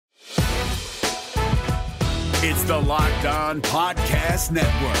It's the Locked On Podcast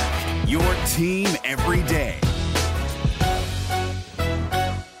Network, your team every day.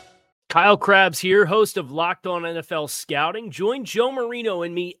 Kyle Krabs here, host of Locked On NFL Scouting. Join Joe Marino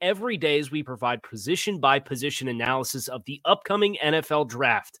and me every day as we provide position-by-position analysis of the upcoming NFL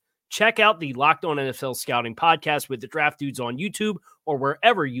Draft. Check out the Locked On NFL Scouting podcast with the Draft Dudes on YouTube or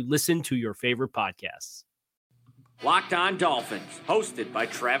wherever you listen to your favorite podcasts. Locked On Dolphins, hosted by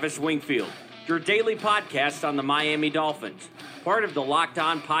Travis Wingfield, your daily podcast on the Miami Dolphins, part of the Locked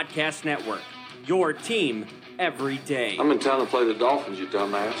On Podcast Network, your team every day. I'm in town to play the Dolphins, you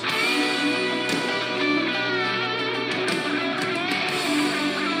dumbass.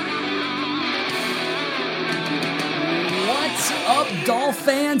 What's up, Dolph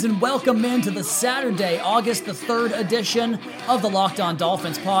fans, and welcome into the Saturday, August the 3rd edition of the Locked On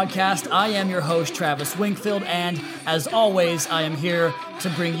Dolphins podcast. I am your host, Travis Wingfield, and as always, I am here to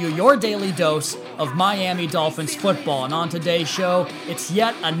bring you your daily dose of Miami Dolphins football. And on today's show, it's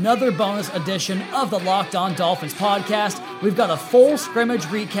yet another bonus edition of the Locked On Dolphins podcast. We've got a full scrimmage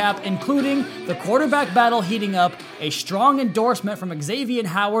recap, including the quarterback battle heating up, a strong endorsement from Xavier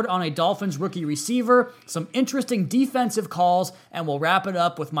Howard on a Dolphins rookie receiver, some interesting defensive calls, and we'll wrap it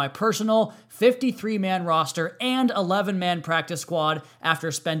up with my personal 53-man roster and 11-man practice squad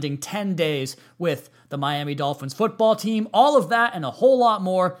after spending 10 days with the Miami Dolphins football team. All of that and a whole lot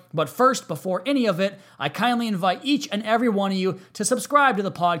more. But first, before any of it, I kindly invite each and every one of you to subscribe to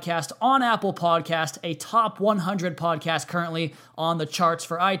the podcast on Apple Podcast, a top 100 podcast currently on the charts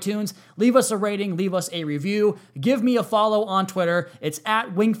for iTunes. Leave us a rating, leave us a review, give me a follow on Twitter. It's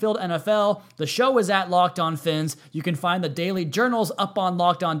at Wingfield NFL. The show is at Locked On Fins. You can find the daily journals up on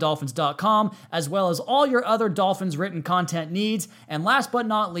LockedOnDolphins.com, as well as all your other Dolphins written content needs. And last but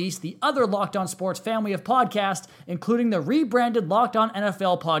not least, the other Locked On Sports family of podcasts, including the rebranded Locked On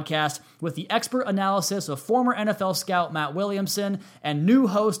NFL podcast with the expert analysis of former NFL scout Matt Williamson and new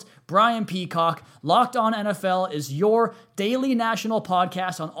host Brian Peacock. Locked On NFL is your daily national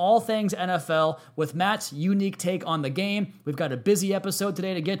podcast on all things NFL with Matt's unique take on the game. We've got a busy episode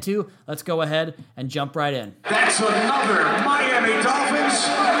today to get to. Let's go ahead and jump right in. That's another Miami Dolphins.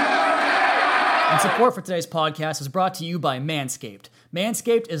 And support for today's podcast is brought to you by Manscaped.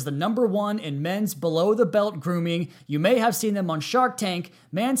 Manscaped is the #1 in men's below-the-belt grooming. You may have seen them on Shark Tank.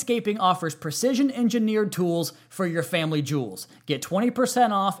 Manscaping offers precision-engineered tools for your family jewels. Get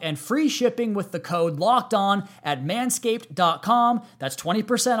 20% off and free shipping with the code LOCKEDON at manscaped.com. That's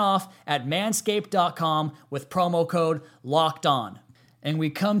 20% off at manscaped.com with promo code LOCKEDON. And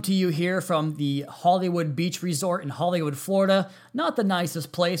we come to you here from the Hollywood Beach Resort in Hollywood, Florida. Not the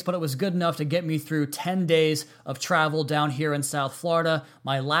nicest place, but it was good enough to get me through 10 days of travel down here in South Florida.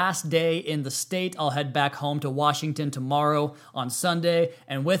 My last day in the state. I'll head back home to Washington tomorrow on Sunday.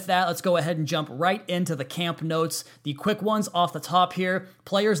 And with that, let's go ahead and jump right into the camp notes. The quick ones off the top here.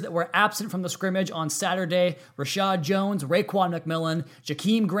 Players that were absent from the scrimmage on Saturday: Rashad Jones, Raekwon McMillan,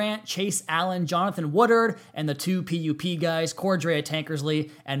 Jakeem Grant, Chase Allen, Jonathan Woodard, and the two PUP guys, Cordrea Tankersley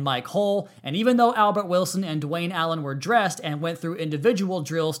and Mike Hull. And even though Albert Wilson and Dwayne Allen were dressed and went through individual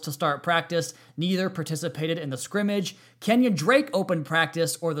drills to start practice, neither participated in the scrimmage. Kenyon Drake opened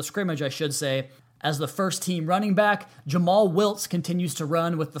practice, or the scrimmage I should say, as the first-team running back. Jamal Wiltz continues to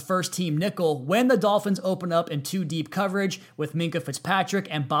run with the first-team nickel when the Dolphins open up in two-deep coverage with Minkah Fitzpatrick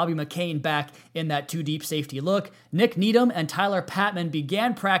and Bobby McCain back in that two-deep safety look. Nick Needham and Tyler Patman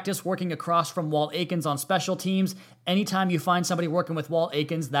began practice working across from Walt Aikens on special teams. Anytime you find somebody working with Walt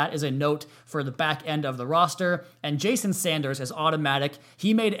Aikens, that is a note for the back end of the roster. And Jason Sanders is automatic.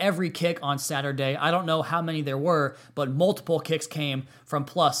 He made every kick on Saturday. I don't know how many there were, but multiple kicks came from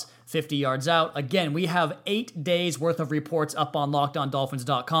plus 50 yards out. Again, we have 8 days worth of reports up on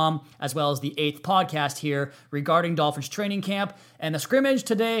LockedOnDolphins.com, as well as the 8th podcast here regarding Dolphins training camp. And the scrimmage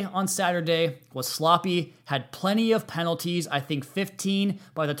today on Saturday was sloppy, had plenty of penalties, I think 15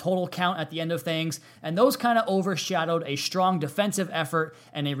 by the total count at the end of things, and those kind of overshadowed a strong defensive effort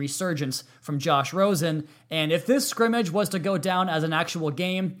and a resurgence from Josh Rosen. And if this scrimmage was to go down as an actual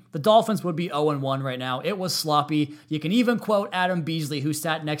game, the Dolphins would be 0-1 right now. It was sloppy. You can even quote Adam Beasley, who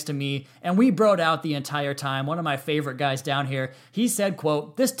sat next to me, and we broed out the entire time. One of my favorite guys down here. He said,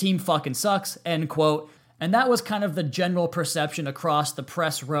 quote, "This team fucking sucks," end quote. And that was kind of the general perception across the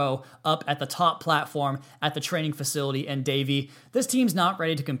press row up at the top platform at the training facility in Davie. This team's not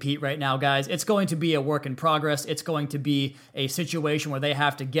ready to compete right now, guys. It's going to be a work in progress. It's going to be a situation where they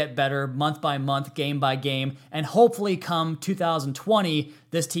have to get better month by month, game by game, and hopefully come 2020,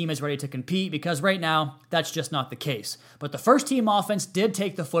 this team is ready to compete, because right now, that's just not the case. But the first team offense did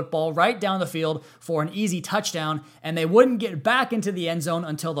take the football right down the field for an easy touchdown, and they wouldn't get back into the end zone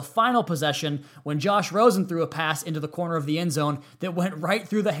until the final possession when Josh Rosen Rosen threw a pass into the corner of the end zone that went right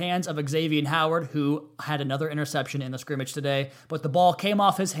through the hands of Xavier Howard, who had another interception in the scrimmage today, but the ball came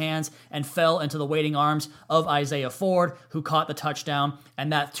off his hands and fell into the waiting arms of Isaiah Ford, who caught the touchdown,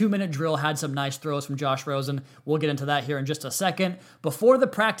 and that 2-minute drill had some nice throws from Josh Rosen. We'll get into that here in just a second. Before the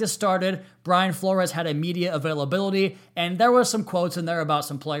practice started, Brian Flores had a media availability, and there was some quotes in there about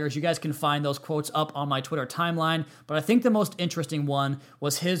some players. You guys can find those quotes up on my Twitter timeline, but I think the most interesting one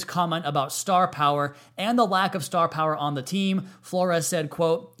was his comment about star power and the lack of star power on the team. Flores said,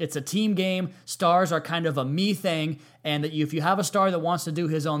 quote, "It's a team game. Stars are kind of a me thing, and that if you have a star that wants to do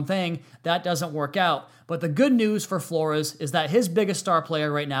his own thing, that doesn't work out." But the good news for Flores is that his biggest star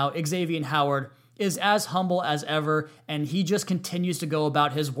player right now, Xavier Howard, is as humble as ever, and he just continues to go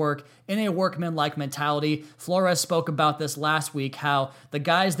about his work in a workman-like mentality. Flores spoke about this last week, how the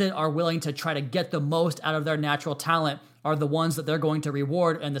guys that are willing to try to get the most out of their natural talent are the ones that they're going to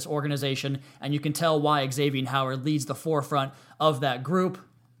reward in this organization, and you can tell why Xavier Howard leads the forefront of that group.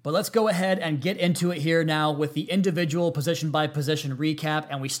 But let's go ahead and get into it here now with the individual position-by-position recap,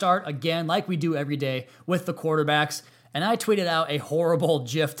 and we start again, like we do every day, with the quarterbacks. And I tweeted out a horrible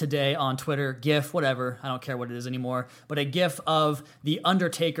GIF today on Twitter, GIF, whatever, I don't care what it is anymore, but a GIF of The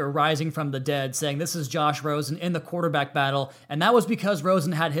Undertaker rising from the dead saying this is Josh Rosen in the quarterback battle, and that was because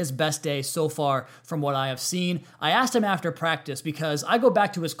Rosen had his best day so far from what I have seen. I asked him after practice because I go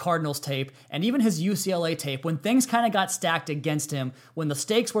back to his Cardinals tape and even his UCLA tape when things kind of got stacked against him, when the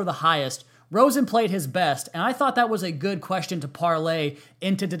stakes were the highest. Rosen played his best, and I thought that was a good question to parlay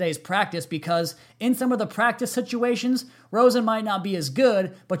into today's practice because in some of the practice situations, Rosen might not be as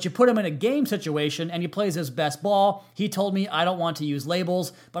good, but you put him in a game situation and he plays his best ball. He told me I don't want to use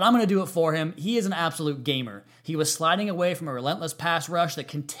labels, but I'm going to do it for him. He is an absolute gamer. He was sliding away from a relentless pass rush that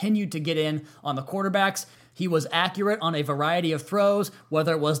continued to get in on the quarterbacks. He was accurate on a variety of throws,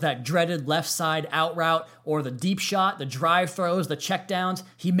 whether it was that dreaded left side out route or the deep shot, the drive throws, the checkdowns.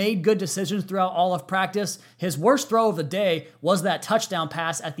 He made good decisions throughout all of practice. His worst throw of the day was that touchdown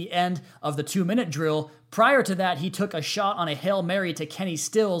pass at the end of the 2-minute drill. Prior to that, he took a shot on a Hail Mary to Kenny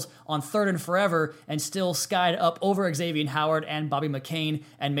Stills on 3rd and forever, and Stills skied up over Xavier Howard and Bobby McCain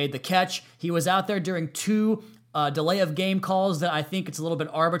and made the catch. He was out there during 2 delay of game calls that I think it's a little bit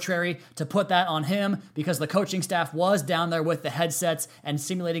arbitrary to put that on him because the coaching staff was down there with the headsets and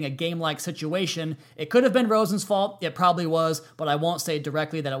simulating a game-like situation. It could have been Rosen's fault. It probably was, but I won't say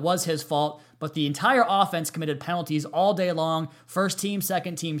directly that it was his fault. But the entire offense committed penalties all day long. First team,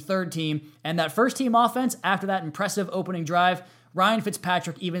 second team, third team. And that first team offense, after that impressive opening drive, Ryan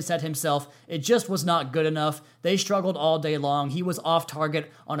Fitzpatrick even said himself, it just was not good enough. They struggled all day long. He was off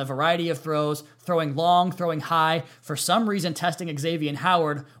target on a variety of throws, throwing long, throwing high, for some reason testing Xavier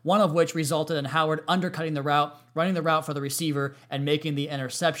Howard, one of which resulted in Howard undercutting the route, running the route for the receiver, and making the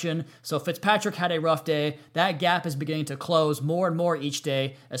interception. So Fitzpatrick had a rough day. That gap is beginning to close more and more each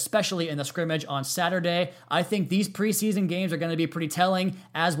day, especially in the scrimmage on Saturday. I think these preseason games are going to be pretty telling,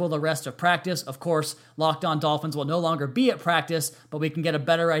 as will the rest of practice. Of course, Locked On Dolphins will no longer be at practice, but we can get a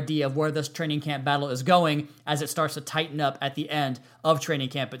better idea of where this training camp battle is going as it starts to tighten up at the end of training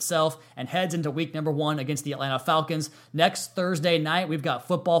camp itself and heads into week number 1 against the Atlanta Falcons. Next Thursday night, we've got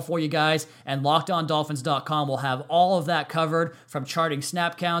football for you guys, and LockedOnDolphins.com will have all of that covered, from charting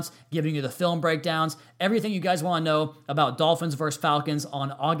snap counts, giving you the film breakdowns, everything you guys want to know about Dolphins versus Falcons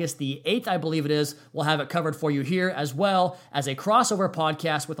on August the 8th, I believe it is. We'll have it covered for you here, as well as a crossover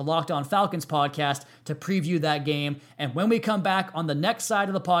podcast with the Locked On Falcons podcast to preview that game. And when we come back on the next side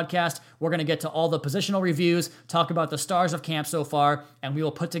of the podcast, we're going to get to all the positional reviews, talk about the stars of camp so far, and we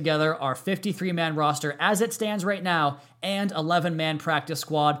will put together our 53-man roster as it stands right now and 11-man practice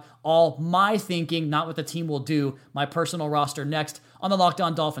squad. All my thinking, not what the team will do. My personal roster next on the Locked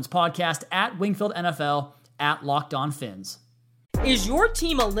On Dolphins podcast, at Wingfield NFL, at Locked On Fins. Is your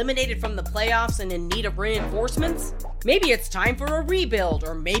team eliminated from the playoffs and in need of reinforcements? Maybe it's time for a rebuild,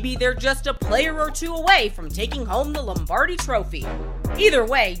 or maybe they're just a player or two away from taking home the Lombardi Trophy. Either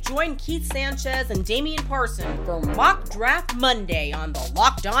way, join Keith Sanchez and Damian Parson for Mock Draft Monday on the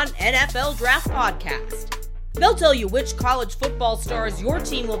Locked On NFL Draft Podcast. They'll tell you which college football stars your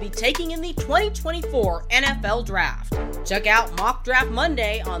team will be taking in the 2024 NFL Draft. Check out Mock Draft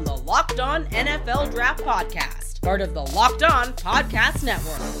Monday on the Locked On NFL Draft Podcast, part of the Locked On Podcast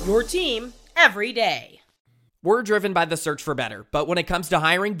Network, your team every day. We're driven by the search for better, but when it comes to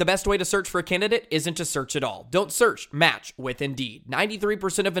hiring, the best way to search for a candidate isn't to search at all. Don't search, match with Indeed.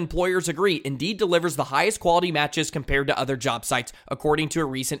 93% of employers agree Indeed delivers the highest quality matches compared to other job sites, according to a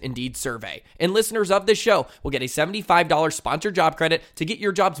recent Indeed survey. And listeners of this show will get a $75 sponsored job credit to get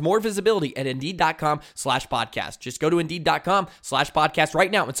your jobs more visibility at Indeed.com/podcast. Just go to Indeed.com/podcast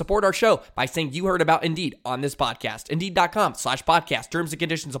right now and support our show by saying you heard about Indeed on this podcast. Indeed.com/podcast. Terms and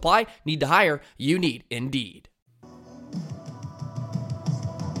conditions apply. Need to hire? You need Indeed.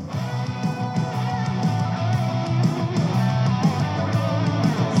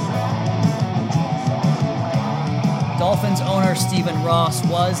 Dolphins owner Stephen Ross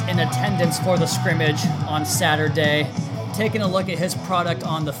was in attendance for the scrimmage on Saturday. Taking a look at his product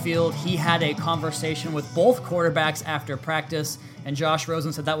on the field, he had a conversation with both quarterbacks after practice, and Josh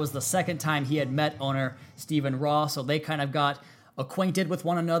Rosen said that was the second time he had met owner Stephen Ross, so they kind of got acquainted with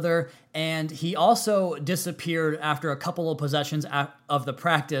one another, and he also disappeared after a couple of possessions of the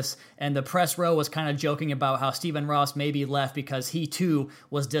practice, and the press row was kind of joking about how Stephen Ross maybe left because he too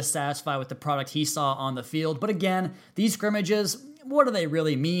was dissatisfied with the product he saw on the field. But again, these scrimmages, what do they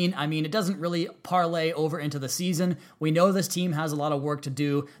really mean? I mean, it doesn't really parlay over into the season. We know this team has a lot of work to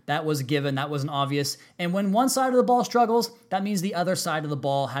do. That was a given. That wasn't obvious. And when one side of the ball struggles, that means the other side of the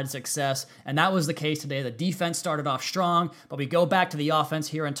ball had success. And that was the case today. The defense started off strong, but we go back to the offense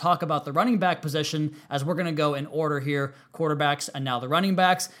here and talk about the running back position as we're going to go in order here. Quarterbacks and now the running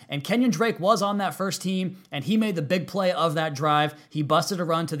backs. And Kenyon Drake was on that first team, and he made the big play of that drive. He busted a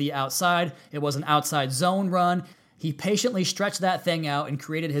run to the outside. It was an outside zone run. He patiently stretched that thing out and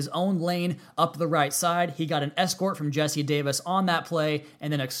created his own lane up the right side. He got an escort from Jesse Davis on that play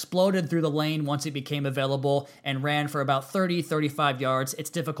and then exploded through the lane once it became available and ran for about 30, 35 yards.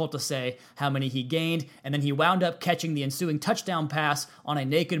 It's difficult to say how many he gained. And then he wound up catching the ensuing touchdown pass on a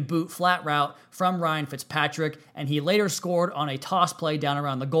naked boot flat route from Ryan Fitzpatrick, and he later scored on a toss play down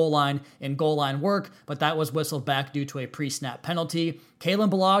around the goal line in goal line work, but that was whistled back due to a pre-snap penalty. Kalen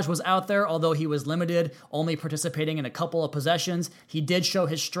Ballage was out there, although he was limited, only participating in a couple of possessions. He did show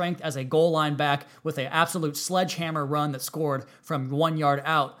his strength as a goal line back with an absolute sledgehammer run that scored from 1 yard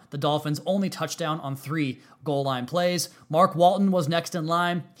out. The Dolphins' only touchdown on 3 goal line plays. Mark Walton was next in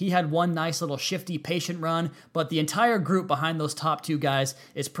line. He had one nice little shifty, patient run, but the entire group behind those top 2 guys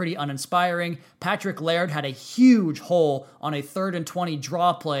is pretty uninspiring. Patrick Laird had a huge hole on a 3rd and 20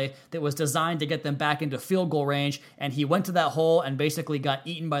 draw play that was designed to get them back into field goal range, and he went to that hole and basically got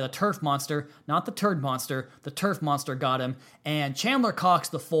eaten by the turf monster, not the turd monster. The turf monster got him. And Chandler Cox,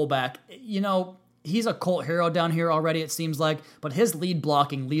 the fullback, he's a cult hero down here already, it seems like, but his lead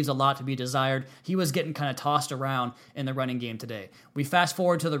blocking leaves a lot to be desired. He was getting kind of tossed around in the running game today. We fast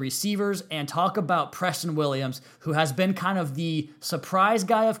forward to the receivers and talk about Preston Williams, who has been kind of the surprise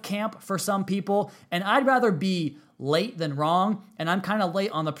guy of camp for some people, and I'd rather be late than wrong, and I'm kind of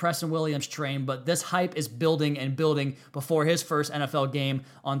late on the Preston Williams train, but this hype is building and building before his first NFL game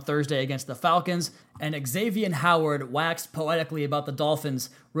on Thursday against the Falcons, and Xavier Howard waxed poetically about the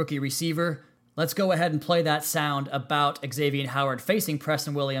Dolphins' rookie receiver. Let's go ahead and play that sound about Xavier Howard facing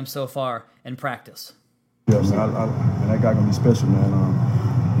Preston Williams so far in practice. Yeah, man, that guy gonna be special,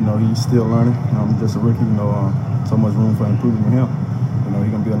 man. He's still learning. Just a rookie. So much room for improvement with him.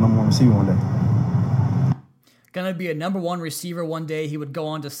 He's gonna be a number 1 receiver one day. Going to be a number 1 receiver one day. He would go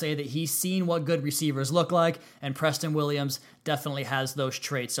on to say that he's seen what good receivers look like, and Preston Williams definitely has those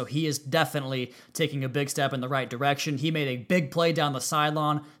traits. So he is definitely taking a big step in the right direction. He made a big play down the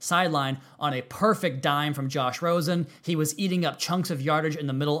sideline on a perfect dime from Josh Rosen. He was eating up chunks of yardage in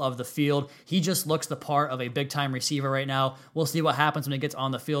the middle of the field. He just looks the part of a big-time receiver right now. We'll see what happens when he gets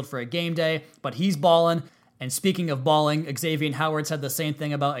on the field for a game day, but he's balling. And speaking of balling, Xavier Howard said the same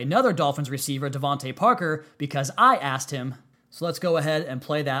thing about another Dolphins receiver, Devontae Parker, because I asked him. So let's go ahead and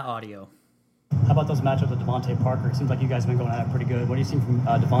play that audio. How about those matchups with Devontae Parker? It seems like you guys have been going at it pretty good. What do you see from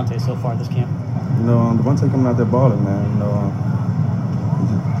Devontae so far this camp? Devontae coming out there balling, man.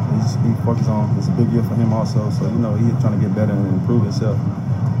 He focuses on, it's a big year for him also. So, he's trying to get better and improve himself,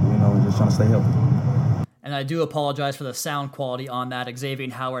 and just trying to stay healthy. And I do apologize for the sound quality on that.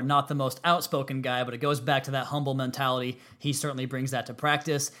 Xavier Howard, not the most outspoken guy, but it goes back to that humble mentality. He certainly brings that to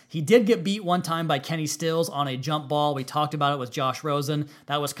practice. He did get beat one time by Kenny Stills on a jump ball. We talked about it with Josh Rosen.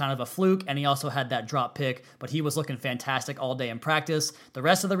 That was kind of a fluke, and he also had that drop pick, but he was looking fantastic all day in practice. The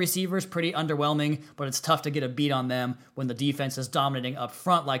rest of the receivers, pretty underwhelming, but it's tough to get a beat on them when the defense is dominating up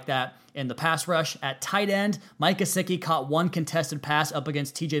front like that. In the pass rush, at tight end, Mike Gesicki caught one contested pass up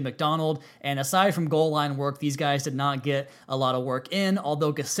against TJ McDonald, and aside from goal line line work. These guys did not get a lot of work in,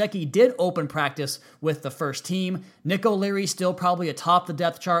 although Gesicki did open practice with the first team. Nick O'Leary still probably atop the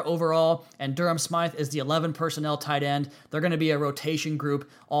depth chart overall, and Durham Smythe is the 11 personnel tight end. They're going to be a rotation group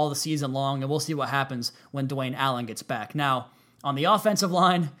all the season long, and we'll see what happens when Dwayne Allen gets back. Now, on the offensive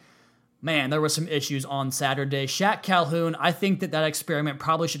line, man, there were some issues on Saturday. Shaq Calhoun, I think that experiment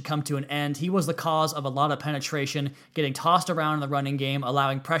probably should come to an end. He was the cause of a lot of penetration, getting tossed around in the running game,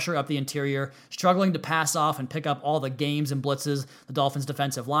 allowing pressure up the interior, struggling to pass off and pick up all the games and blitzes the Dolphins'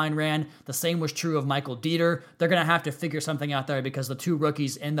 defensive line ran. The same was true of Michael Dieter. They're going to have to figure something out there because the two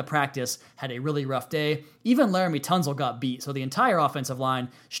rookies in the practice had a really rough day. Even Laramie Tunsil got beat, so the entire offensive line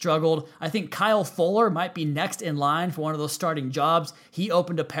struggled. I think Kyle Fuller might be next in line for one of those starting jobs. He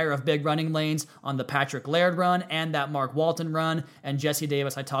opened a pair of big running lanes on the Patrick Laird run and that Mark Walton run, and Jesse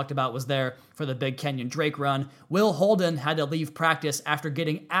Davis, I talked about, was there for the big Kenyon Drake run. Will Holden had to leave practice after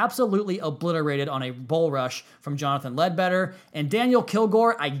getting absolutely obliterated on a bull rush from Jonathan Ledbetter, and Daniel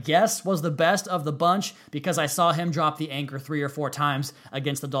Kilgore, I guess, was the best of the bunch because I saw him drop the anchor 3 or 4 times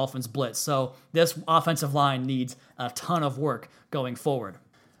against the Dolphins blitz. So this offensive line needs a ton of work going forward.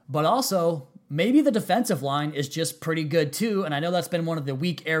 But also, maybe the defensive line is just pretty good too, and I know that's been one of the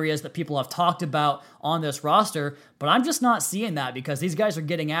weak areas that people have talked about on this roster, but I'm just not seeing that because these guys are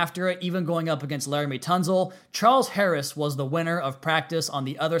getting after it, even going up against Laramie Tunsil. Charles Harris was the winner of practice on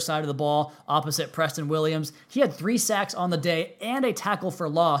the other side of the ball, opposite Preston Williams. He had 3 sacks on the day and a tackle for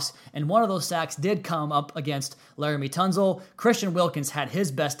loss, and one of those sacks did come up against Laramie Tunsil. Christian Wilkins had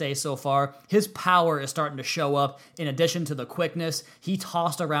his best day so far. His power is starting to show up in addition to the quickness. He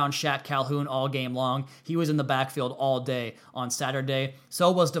tossed around Shaq Calhoun all game long. He was in the backfield all day on Saturday. So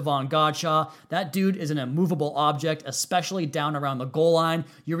was Devon Godshaw. That dude is an immovable object, especially down around the goal line.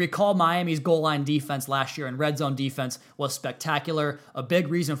 You recall Miami's goal line defense last year and red zone defense was spectacular. A big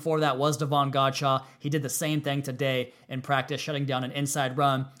reason for that was Devon Godshaw. He did the same thing today in practice, shutting down an inside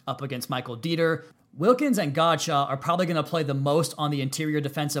run up against Michael Dieter. Wilkins and Godshaw are probably going to play the most on the interior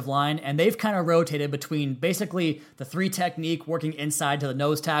defensive line, and they've kind of rotated between basically the 3 technique working inside to the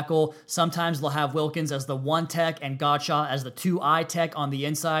nose tackle. Sometimes they'll have Wilkins as the 1 tech and Godshaw as the 2-eye tech on the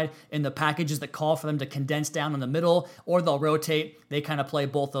inside in the packages that call for them to condense down in the middle, or they'll rotate. They kind of play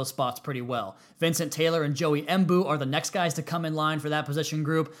both those spots pretty well. Vincent Taylor and Joey Mbu are the next guys to come in line for that position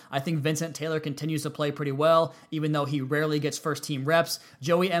group. I think Vincent Taylor continues to play pretty well, even though he rarely gets first-team reps.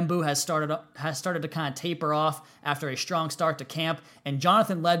 Joey Mbu has started to kind of taper off after a strong start to camp. And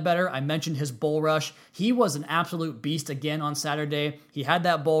Jonathan Ledbetter, I mentioned his bull rush. He was an absolute beast again on Saturday. He had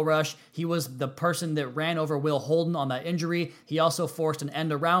that bull rush. He was the person that ran over Will Holden on that injury. He also forced an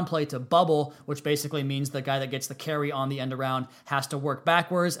end-around play to bubble, which basically means the guy that gets the carry on the end-around has to work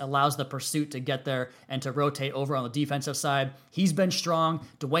backwards, allows the pursuit to get there and to rotate over on the defensive side. He's been strong.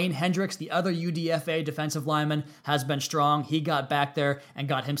 Dwayne Hendricks, the other UDFA defensive lineman, has been strong. He got back there and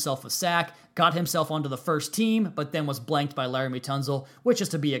got himself a sack, got himself onto the first team, but then was blanked by Laramie Tunsil, which is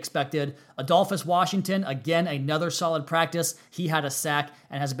to be expected. Adolphus Washington, again, another solid practice. He had a sack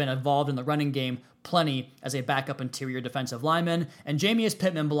and has been involved in the running game plenty as a backup interior defensive lineman. And Jamius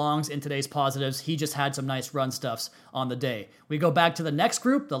Pittman belongs in today's positives. He just had some nice run stuffs on the day. We go back to the next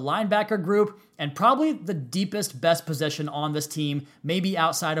group, the linebacker group, and probably the deepest, best position on this team, maybe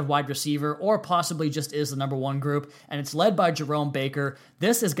outside of wide receiver, or possibly just is the number 1 group, and it's led by Jerome Baker.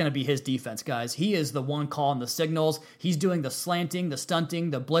 This is going to be his defense, guys. He is the one calling the signals. He's doing the slanting, the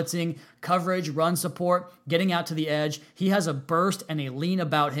stunting, the blitzing, coverage, run support, getting out to the edge. He has a burst and a lean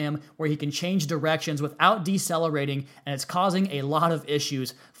about him where he can change directions without decelerating, and it's causing a lot of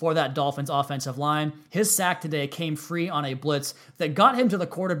issues for that Dolphins offensive line. His sack today came free on a blitz that got him to the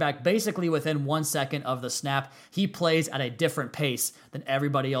quarterback basically within 1 second of the snap. He plays at a different pace than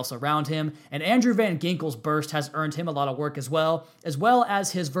everybody else around him, and Andrew Van Ginkel's burst has earned him a lot of work as well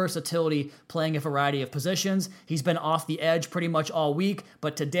as his versatility playing a variety of positions. He's been off the edge pretty much all week,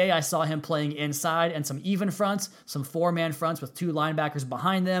 but today I saw him playing inside and some even fronts, some 4-man fronts with 2 linebackers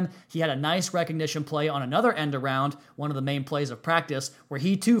behind them. He had a nice recognition play on another end around, one of the main plays of practice, where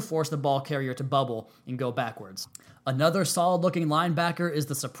he too forced the ball carrier to bubble and go backwards. Another solid-looking linebacker is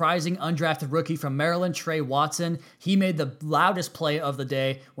the surprising undrafted rookie from Maryland, Trey Watson. He made the loudest play of the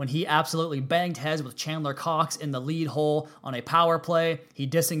day when he absolutely banged heads with Chandler Cox in the lead hole on a power play. He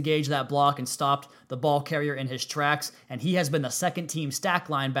disengaged that block and stopped the ball carrier in his tracks, and he has been the second-team stack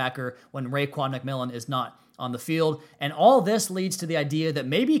linebacker when Raekwon McMillan is not on the field. And all this leads to the idea that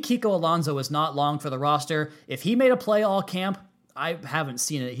maybe Kiko Alonso is not long for the roster. If he made a play all camp, I haven't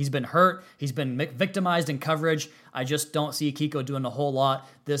seen it. He's been hurt. He's been victimized in coverage. I just don't see Kiko doing a whole lot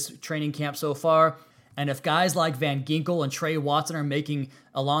this training camp so far. And if guys like Van Ginkel and Trey Watson are making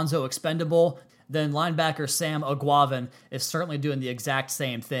Alonso expendable, then linebacker Sam Ogwavin is certainly doing the exact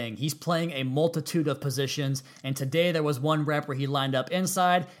same thing. He's playing a multitude of positions, and today there was one rep where he lined up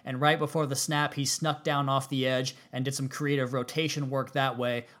inside, and right before the snap, he snuck down off the edge and did some creative rotation work that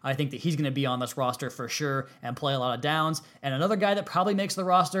way. I think that he's going to be on this roster for sure and play a lot of downs. And another guy that probably makes the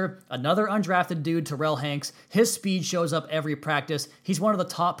roster, another undrafted dude, Terrell Hanks. His speed shows up every practice. He's one of the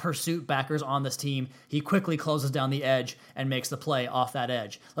top pursuit backers on this team. He quickly closes down the edge and makes the play off that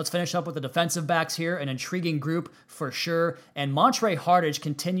edge. Let's finish up with the defensive backs here, an intriguing group for sure. And Montre Hardage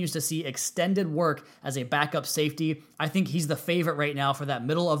continues to see extended work as a backup safety. I think he's the favorite right now for that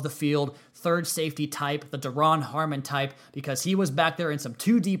middle of the field, third safety type, the Deron Harmon type, because he was back there in some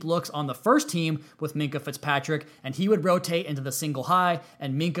two deep looks on the first team with Minkah Fitzpatrick, and he would rotate into the single high,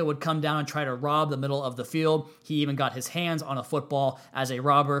 and Minkah would come down and try to rob the middle of the field. He even got his hands on a football as a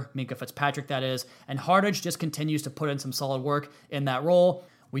robber, Minkah Fitzpatrick that is, and Hardage just continues to put in some solid work in that role.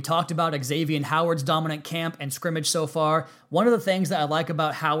 We talked about Xavier Howard's dominant camp and scrimmage so far. One of the things that I like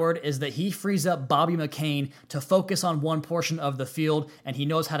about Howard is that he frees up Bobby McCain to focus on one portion of the field, and he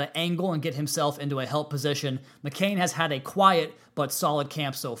knows how to angle and get himself into a help position. McCain has had a quiet but solid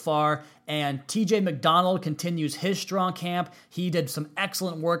camp so far, and TJ McDonald continues his strong camp. He did some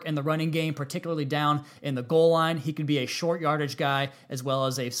excellent work in the running game, particularly down in the goal line. He could be a short yardage guy as well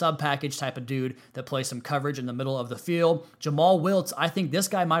as a sub-package type of dude that plays some coverage in the middle of the field. Jamal Wiltz, I think this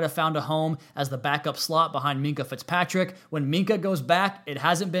guy might have found a home as the backup slot behind Minkah Fitzpatrick. When Minkah goes back, it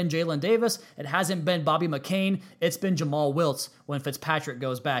hasn't been Jalen Davis, it hasn't been Bobby McCain, it's been Jamal Wiltz when Fitzpatrick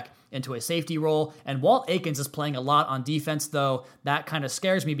goes back into a safety role. And Walt Aikens is playing a lot on defense, though. That kind of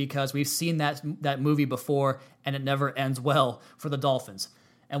scares me because we've seen that movie before, and it never ends well for the Dolphins.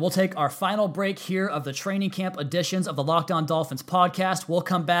 And we'll take our final break here of the training camp editions of the Locked On Dolphins podcast. We'll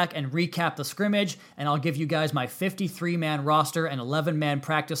come back and recap the scrimmage, and I'll give you guys my 53-man roster and 11-man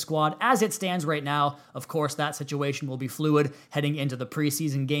practice squad as it stands right now. Of course, that situation will be fluid heading into the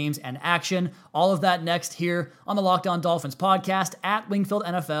preseason games and action. All of that next here on the Locked On Dolphins podcast at Wingfield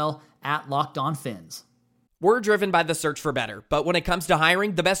NFL at Locked On Fins. We're driven by the search for better, but when it comes to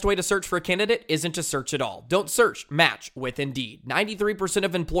hiring, the best way to search for a candidate isn't to search at all. Don't search, match with Indeed. 93%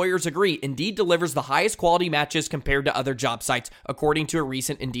 of employers agree Indeed delivers the highest quality matches compared to other job sites, according to a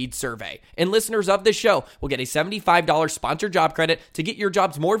recent Indeed survey. And listeners of this show will get a $75 sponsored job credit to get your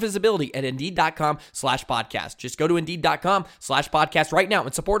jobs more visibility at Indeed.com/podcast. Just go to Indeed.com/podcast right now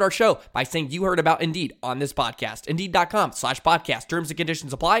and support our show by saying you heard about Indeed on this podcast. Indeed.com/podcast. Terms and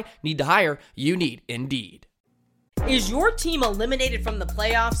conditions apply. Need to hire? You need Indeed. Is your team eliminated from the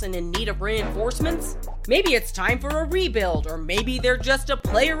playoffs and in need of reinforcements? Maybe it's time for a rebuild, or maybe they're just a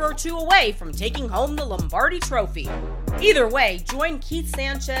player or two away from taking home the Lombardi Trophy. Either way, join Keith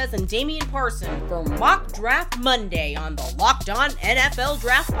Sanchez and Damian Parson for Mock Draft Monday on the Locked On NFL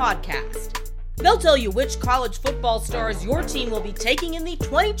Draft Podcast. They'll tell you which college football stars your team will be taking in the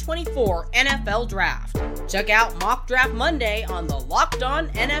 2024 NFL Draft. Check out Mock Draft Monday on the Locked On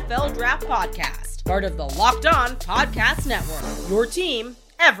NFL Draft Podcast, part of the Locked On Podcast Network, your team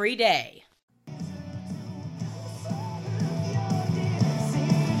every day.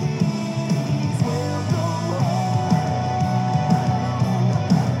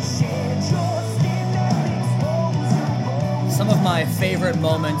 Some of my favorite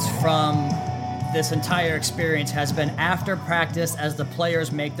moments from this entire experience has been after practice as the players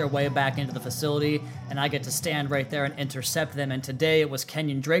make their way back into the facility, and I get to stand right there and intercept them. And today it was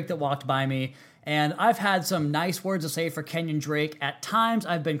Kenyon Drake that walked by me, and I've had some nice words to say for Kenyon Drake. At times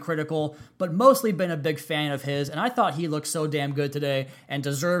I've been critical, but mostly been a big fan of his, and I thought he looked so damn good today and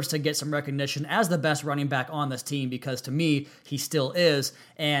deserves to get some recognition as the best running back on this team, because to me, he still is.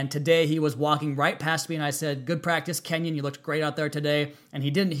 And today he was walking right past me, and I said, "Good practice, Kenyon, you looked great out there today." And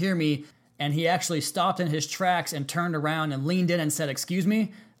he didn't hear me, and he actually stopped in his tracks and turned around and leaned in and said, "Excuse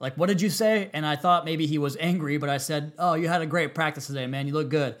me? Like, what did you say?" And I thought maybe he was angry, but I said, "Oh, you had a great practice today, man. You look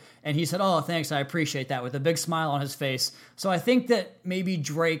good." And he said, "Oh, thanks. I appreciate that," with a big smile on his face. So I think that maybe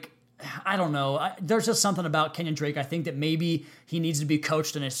Drake, I don't know. There's just something about Kenyon Drake. I think that maybe he needs to be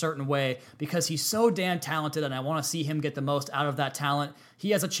coached in a certain way because he's so damn talented, and I want to see him get the most out of that talent.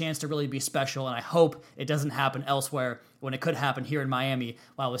 He has a chance to really be special, and I hope it doesn't happen elsewhere when it could happen here in Miami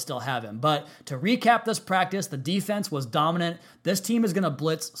while we still have him. But to recap this practice, the defense was dominant. This team is going to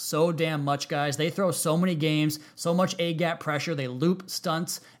blitz so damn much, guys. They throw so many games, so much A-gap pressure. They loop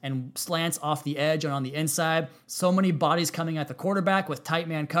stunts and slants off the edge and on the inside. So many bodies coming at the quarterback with tight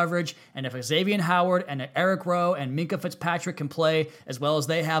man coverage. And if Xavier Howard and Eric Rowe and Minkah Fitzpatrick can play as well as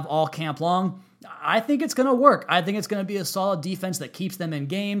they have all camp long, I think it's going to work. I think it's going to be a solid defense that keeps them in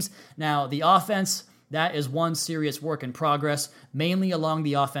games. Now, the offense, that is one serious work in progress, mainly along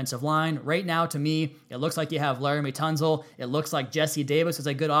the offensive line. Right now, to me, it looks like you have Laramie Tunsil. It looks like Jesse Davis is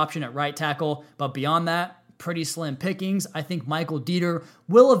a good option at right tackle, but beyond that, pretty slim pickings. I think Michael Dieter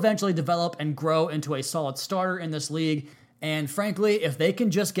will eventually develop and grow into a solid starter in this league. And frankly, if they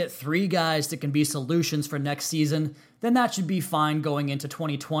can just get 3 guys that can be solutions for next season, then that should be fine going into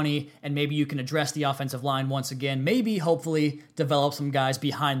 2020, and maybe you can address the offensive line once again, maybe hopefully develop some guys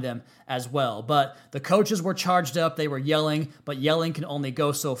behind them as well. But the coaches were charged up, they were yelling, but yelling can only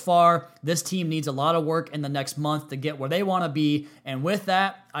go so far. This team needs a lot of work in the next month to get where they want to be, and with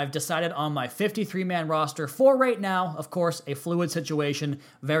that, I've decided on my 53-man roster for right now. Of course, a fluid situation,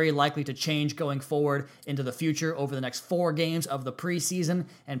 very likely to change going forward into the future over the next 4 games of the preseason,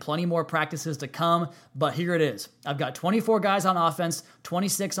 and plenty more practices to come, but here it is. I've got 24 guys on offense,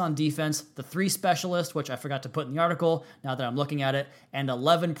 26 on defense, the 3 specialists, which I forgot to put in the article now that I'm looking at it, and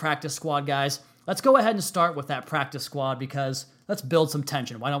 11 practice squad guys. Let's go ahead and start with that practice squad because let's build some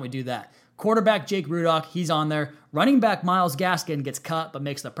tension. Why don't we do that? Quarterback Jake Rudock, he's on there. Running back Myles Gaskin gets cut but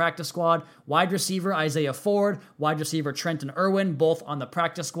makes the practice squad. Wide receiver Isaiah Ford, wide receiver Trenton Irwin, both on the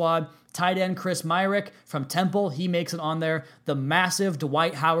practice squad. Tight end Chris Myrick from Temple, he makes it on there. The massive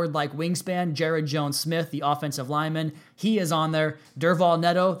Dwight Howard-like wingspan Jared Jones-Smith, the offensive lineman, he is on there. Durval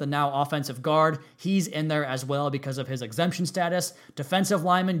Neto, the now offensive guard, he's in there as well because of his exemption status. Defensive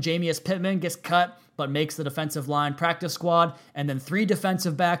lineman Jameis Pittman gets cut but makes the defensive line practice squad. And then 3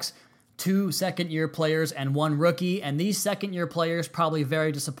 defensive backs, 2 second-year players and 1 rookie, and these second-year players probably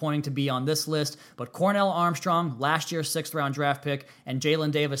very disappointing to be on this list, but Cornell Armstrong, last year's 6th-round draft pick, and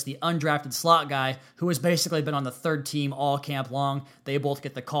Jalen Davis, the undrafted slot guy, who has basically been on the 3rd team all camp long, they both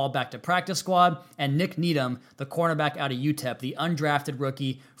get the call back to practice squad, and Nick Needham, the cornerback out of UTEP, the undrafted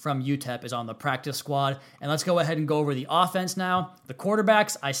rookie from UTEP, is on the practice squad. And let's go ahead and go over the offense now. The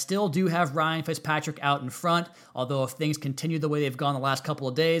quarterbacks, I still do have Ryan Fitzpatrick out in front, although if things continue the way they've gone the last couple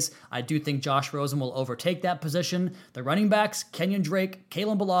of days, I do think Josh Rosen will overtake that position. The running backs, Kenyon Drake,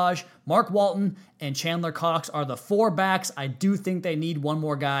 Kalen Ballage, Mark Walton, and Chandler Cox are the 4 backs. I do think they need one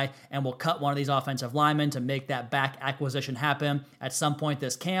more guy, and we'll cut one of these offensive linemen to make that back acquisition happen at some point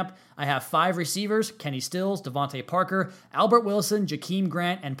this camp. I have 5 receivers, Kenny Stills, Devontae Parker, Albert Wilson, Jakeem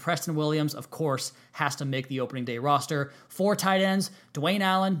Grant, and Preston Williams, of course, has to make the opening day roster. 4 tight ends, Dwayne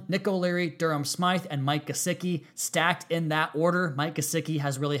Allen, Nick O'Leary, Durham Smythe, and Mike Gesicki, stacked in that order. Mike Gesicki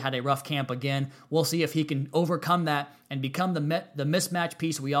has really had a rough camp again. We'll see if he can overcome that and become the mismatch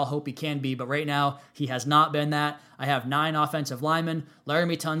piece we all hope he can be, but right now, he has not been that. I have 9 offensive linemen,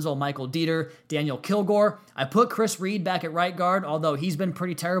 Laramie Tunsil, Michael Dieter, Daniel Kilgore. I put Chris Reed back at right guard, although he's been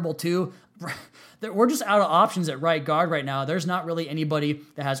pretty terrible too. We're just out of options at right guard right now. There's not really anybody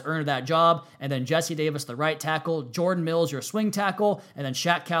that has earned that job. And then Jesse Davis, the right tackle, Jordan Mills, your swing tackle, and then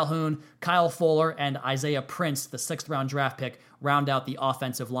Shaq Calhoun, Kyle Fuller, and Isaiah Prince, the 6th-round draft pick, round out the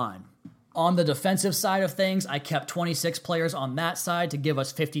offensive line. On the defensive side of things, I kept 26 players on that side to give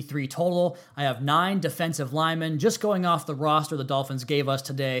us 53 total. I have 9 defensive linemen. Just going off the roster the Dolphins gave us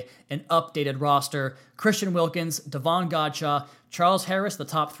today, an updated roster. Christian Wilkins, Devon Godshaw, Charles Harris, the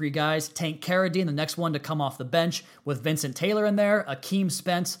top 3 guys, Tank Carradine, the next one to come off the bench, with Vincent Taylor in there, Akeem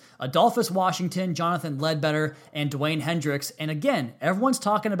Spence, Adolphus Washington, Jonathan Ledbetter, and Dwayne Hendricks. And again, everyone's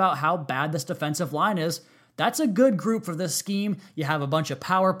talking about how bad this defensive line is. That's a good group for this scheme. You have a bunch of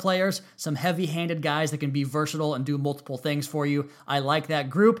power players, some heavy-handed guys that can be versatile and do multiple things for you. I like that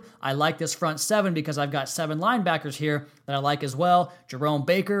group. I like this front 7 because I've got 7 linebackers here that I like as well. Jerome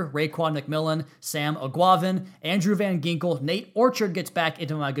Baker, Raekwon McMillan, Sam Ogwavin, Andrew Van Ginkel, Nate Orchard gets back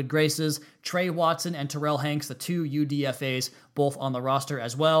into my good graces, Trey Watson and Terrell Hanks, the 2 UDFAs, both on the roster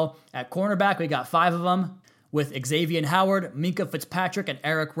as well. At cornerback, we got 5 of them, with Xavier Howard, Minka Fitzpatrick, and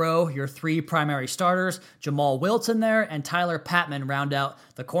Eric Rowe, your 3 primary starters. Jamal Wilson there, and Tyler Patman round out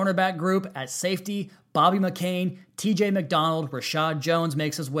the cornerback group. At safety, Bobby McCain, TJ McDonald, Rashad Jones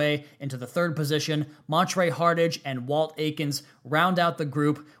makes his way into the 3rd position. Montre Hardage and Walt Aikens round out the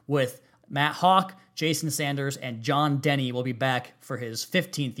group, with Matt Hawk, Jason Sanders, and John Denny will be back for his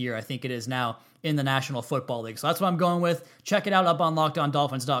 15th year, I think it is now, in the National Football League. So that's what I'm going with. Check it out up on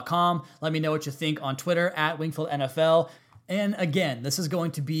LockedOnDolphins.com. Let me know what you think on Twitter at WingfieldNFL. And again, this is going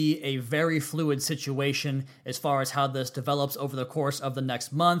to be a very fluid situation as far as how this develops over the course of the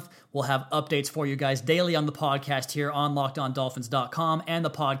next month. We'll have updates for you guys daily on the podcast here on LockedOnDolphins.com and the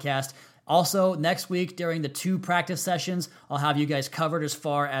podcast. Also, next week during the 2 practice sessions, I'll have you guys covered as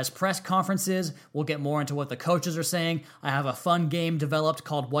far as press conferences. We'll get more into what the coaches are saying. I have a fun game developed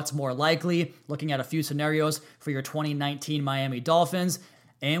called What's More Likely, looking at a few scenarios for your 2019 Miami Dolphins.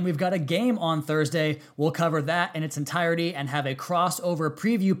 And we've got a game on Thursday. We'll cover that in its entirety and have a crossover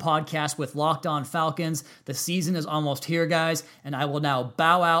preview podcast with Locked On Falcons. The season is almost here, guys, and I will now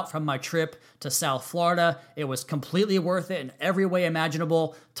bow out from my trip to South Florida. It was completely worth it in every way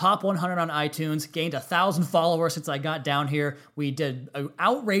imaginable. Top 100 on iTunes, gained 1,000 followers since I got down here. We did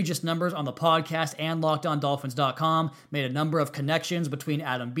outrageous numbers on the podcast and LockedOnDolphins.com. Made a number of connections between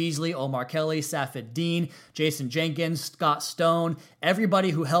Adam Beasley, Omar Kelly, Safid Dean, Jason Jenkins, Scott Stone,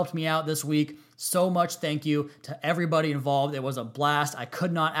 everybody who helped me out this week. So much thank you to everybody involved. It was a blast. I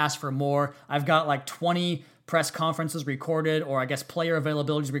could not ask for more. I've got like 20 press conferences recorded, or I guess player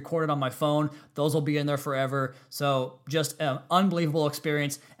availabilities recorded on my phone. Those will be in there forever. So just an unbelievable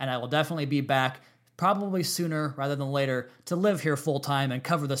experience, and I will definitely be back probably sooner rather than later to live here full-time and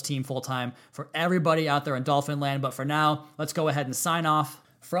cover this team full-time for everybody out there in Dolphin Land. But for now, let's go ahead and sign off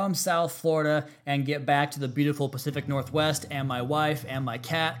from South Florida and get back to the beautiful Pacific Northwest and my wife and my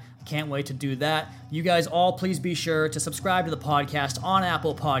cat. Can't wait to do that. You guys all please be sure to subscribe to the podcast on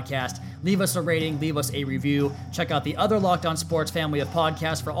Apple Podcast. Leave us a rating, leave us a review. Check out the other Locked On Sports family of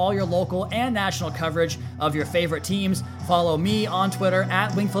podcasts for all your local and national coverage of your favorite teams. Follow me on Twitter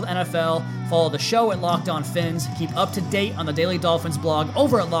at Wingfield NFL. Follow the show at Locked On Fins. Keep up to date on the Daily Dolphins blog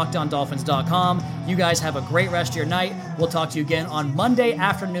over at LockedOnDolphins.com. You guys have a great rest of your night. We'll talk to you again on Monday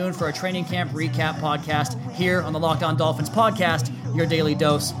afternoon for a training camp recap podcast here on the Locked On Dolphins podcast, your daily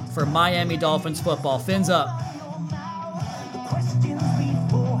dose for Miami Dolphins football. Fins up.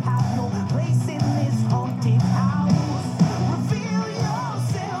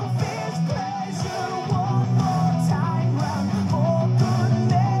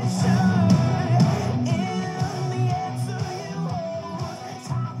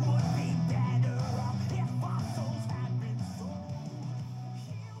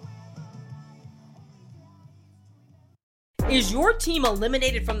 Is your team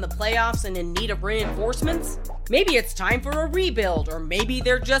eliminated from the playoffs and in need of reinforcements? Maybe it's time for a rebuild, or maybe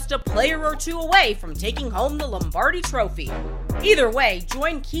they're just a player or two away from taking home the Lombardi Trophy. Either way,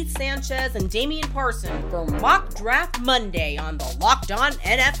 join Keith Sanchez and Damian Parson for Mock Draft Monday on the Locked On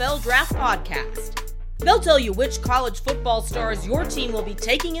NFL Draft Podcast. They'll tell you which college football stars your team will be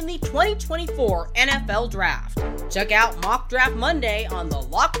taking in the 2024 NFL Draft. Check out Mock Draft Monday on the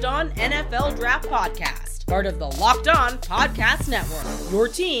Locked On NFL Draft Podcast, part of the Locked On Podcast Network, your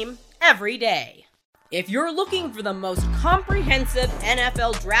team every day. If you're looking for the most comprehensive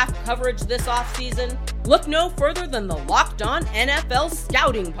NFL draft coverage this offseason, look no further than the Locked On NFL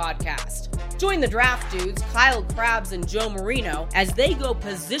Scouting Podcast. Join the draft dudes, Kyle Krabs and Joe Marino, as they go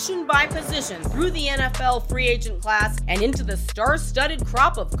position by position through the NFL free agent class and into the star-studded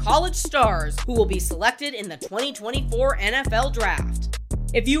crop of college stars who will be selected in the 2024 NFL Draft.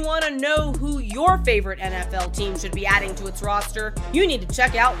 If you want to know who your favorite NFL team should be adding to its roster, you need to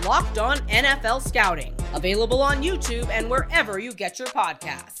check out Locked On NFL Scouting, available on YouTube and wherever you get your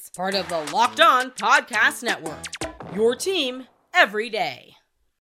podcasts. Part of the Locked On Podcast Network, your team every day.